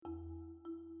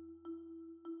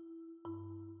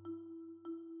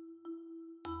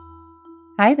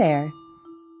Hi there.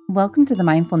 Welcome to the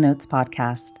Mindful Notes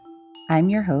podcast. I'm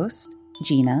your host,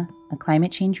 Gina, a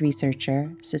climate change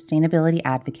researcher, sustainability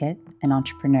advocate, and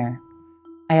entrepreneur.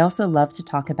 I also love to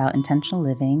talk about intentional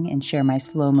living and share my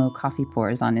slow-mo coffee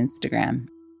pours on Instagram.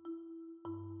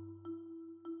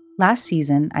 Last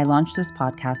season, I launched this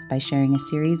podcast by sharing a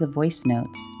series of voice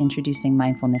notes introducing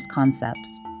mindfulness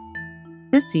concepts.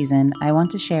 This season, I want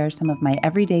to share some of my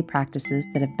everyday practices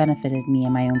that have benefited me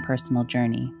in my own personal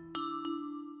journey.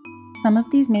 Some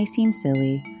of these may seem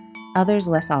silly, others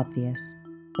less obvious,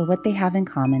 but what they have in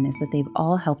common is that they've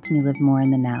all helped me live more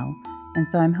in the now, and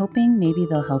so I'm hoping maybe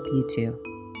they'll help you too.